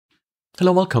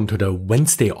Hello, welcome to the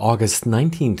Wednesday, August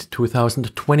 19th,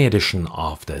 2020 edition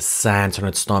of the SANS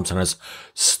Internet Storm Center's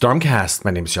Stormcast.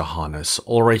 My name is Johannes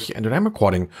Ulrich and I'm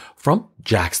recording from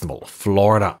Jacksonville,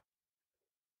 Florida.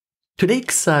 Today,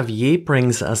 Xavier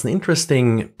brings us an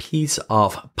interesting piece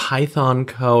of Python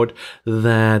code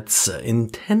that's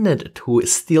intended to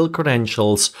steal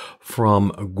credentials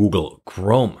from Google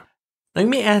Chrome. Now you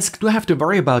may ask, do I have to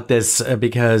worry about this?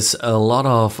 Because a lot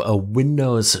of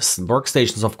Windows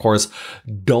workstations, of course,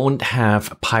 don't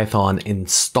have Python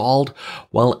installed.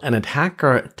 Well, an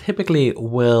attacker typically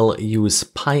will use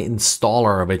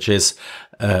PyInstaller, which is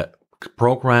a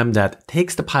program that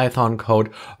takes the Python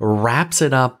code, wraps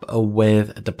it up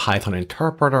with the Python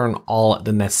interpreter and all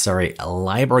the necessary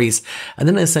libraries, and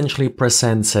then essentially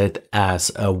presents it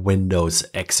as a Windows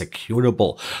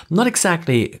executable. Not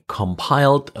exactly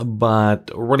compiled, but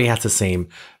really has the same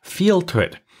feel to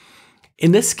it.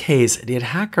 In this case, the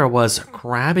attacker was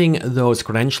grabbing those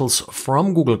credentials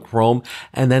from Google Chrome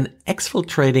and then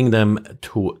exfiltrating them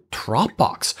to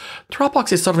Dropbox.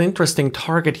 Dropbox is sort of an interesting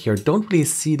target here. Don't really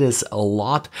see this a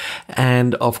lot.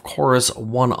 And of course,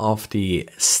 one of the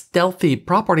stealthy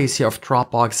properties here of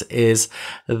Dropbox is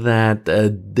that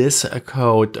this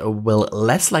code will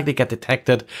less likely get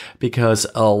detected because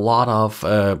a lot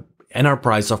of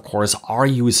enterprise, of course, are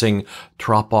using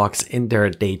Dropbox in their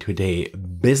day-to-day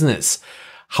business.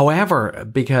 However,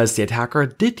 because the attacker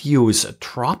did use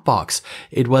Dropbox,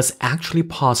 it was actually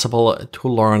possible to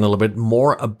learn a little bit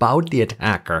more about the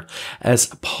attacker. As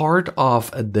part of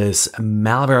this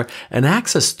malware, an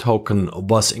access token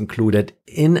was included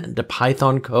in the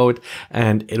Python code,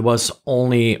 and it was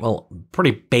only,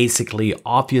 pretty basically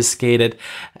obfuscated.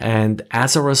 And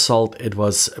as a result, it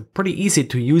was pretty easy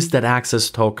to use that access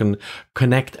token,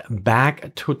 connect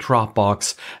back to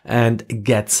Dropbox, and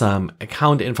get some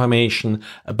account information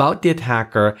about the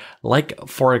attacker, like,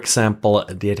 for example,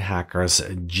 the attacker's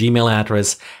Gmail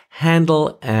address,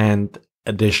 handle, and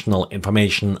additional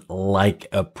information like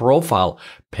a profile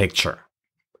picture.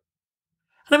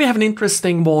 Now we have an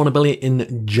interesting vulnerability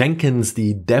in Jenkins,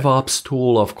 the DevOps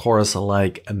tool. Of course,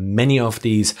 like many of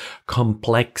these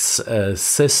complex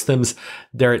systems,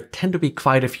 there tend to be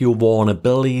quite a few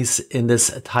vulnerabilities in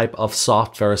this type of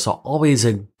software. So always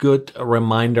a good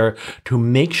reminder to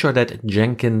make sure that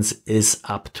Jenkins is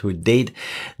up to date.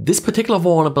 This particular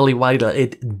vulnerability, while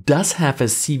it does have a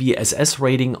CVSS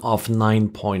rating of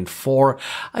 9.4,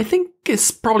 I think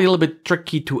is probably a little bit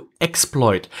tricky to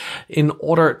exploit. In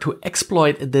order to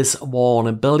exploit this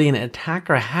vulnerability, an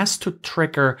attacker has to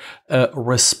trigger a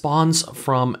response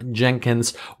from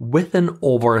Jenkins with an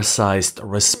oversized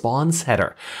response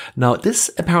header. Now,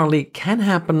 this apparently can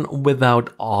happen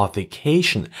without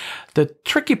authentication. The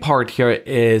tricky part here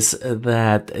is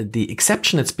that the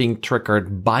exception that's being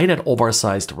triggered by that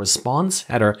oversized response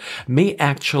header may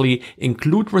actually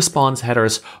include response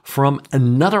headers from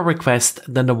another request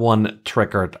than the one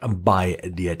triggered by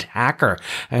the attacker.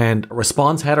 And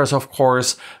response headers, of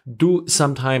course, do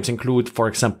sometimes include, for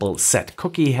example, set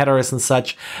cookie headers and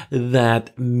such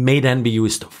that may then be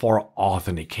used for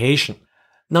authentication.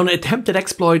 Now, an attempted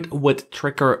exploit would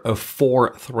trigger a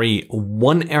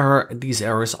 431 error. These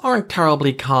errors aren't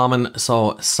terribly common,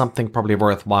 so something probably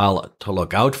worthwhile to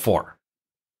look out for.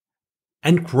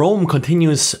 And Chrome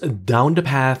continues down the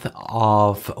path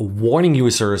of warning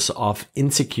users of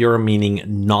insecure, meaning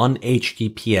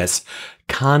non-HTTPS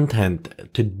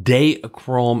content. Today,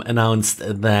 Chrome announced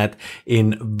that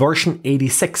in version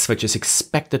 86, which is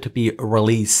expected to be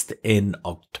released in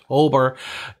October,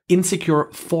 insecure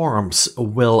forms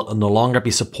will no longer be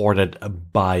supported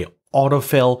by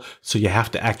autofill, so you have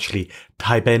to actually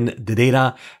type in the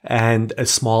data, and a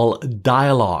small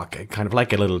dialog, kind of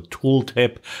like a little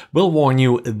tooltip, will warn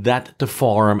you that the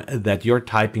form that you're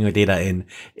typing your data in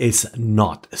is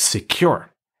not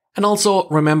secure. And also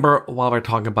remember, while we're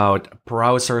talking about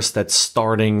browsers, that's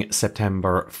starting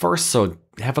September 1st, so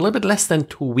have a little bit less than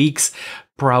 2 weeks,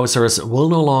 browsers will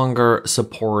no longer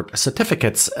support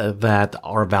certificates that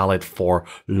are valid for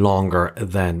longer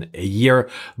than a year,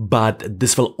 but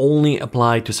this will only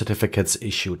apply to certificates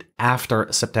issued after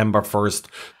September 1st.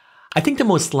 I think the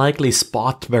most likely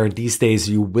spot where these days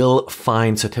you will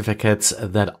find certificates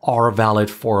that are valid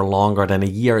for longer than a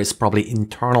year is probably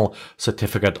internal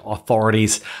certificate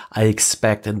authorities. I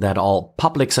expect that all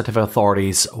public certificate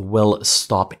authorities will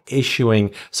stop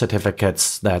issuing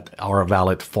certificates that are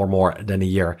valid for more than a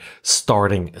year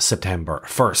starting September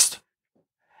 1st.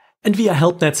 And via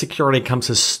HelpNet Security comes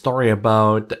a story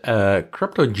about a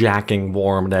cryptojacking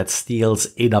worm that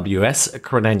steals AWS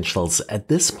credentials. At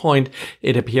this point,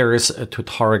 it appears to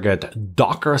target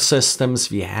Docker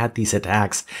systems. We had these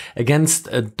attacks against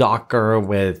Docker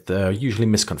with usually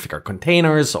misconfigured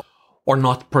containers or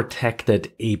not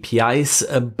protected APIs,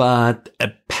 but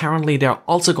apparently they're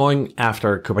also going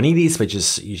after Kubernetes, which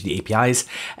is usually APIs,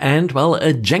 and well,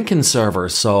 a Jenkins server.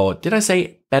 So did I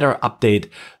say better update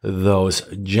those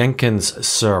Jenkins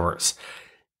servers?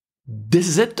 This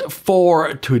is it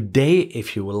for today.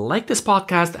 If you like this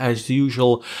podcast, as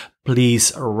usual,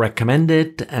 please recommend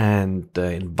it and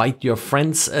invite your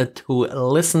friends to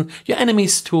listen, your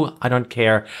enemies too, I don't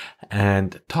care,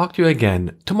 and talk to you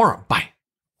again tomorrow. Bye.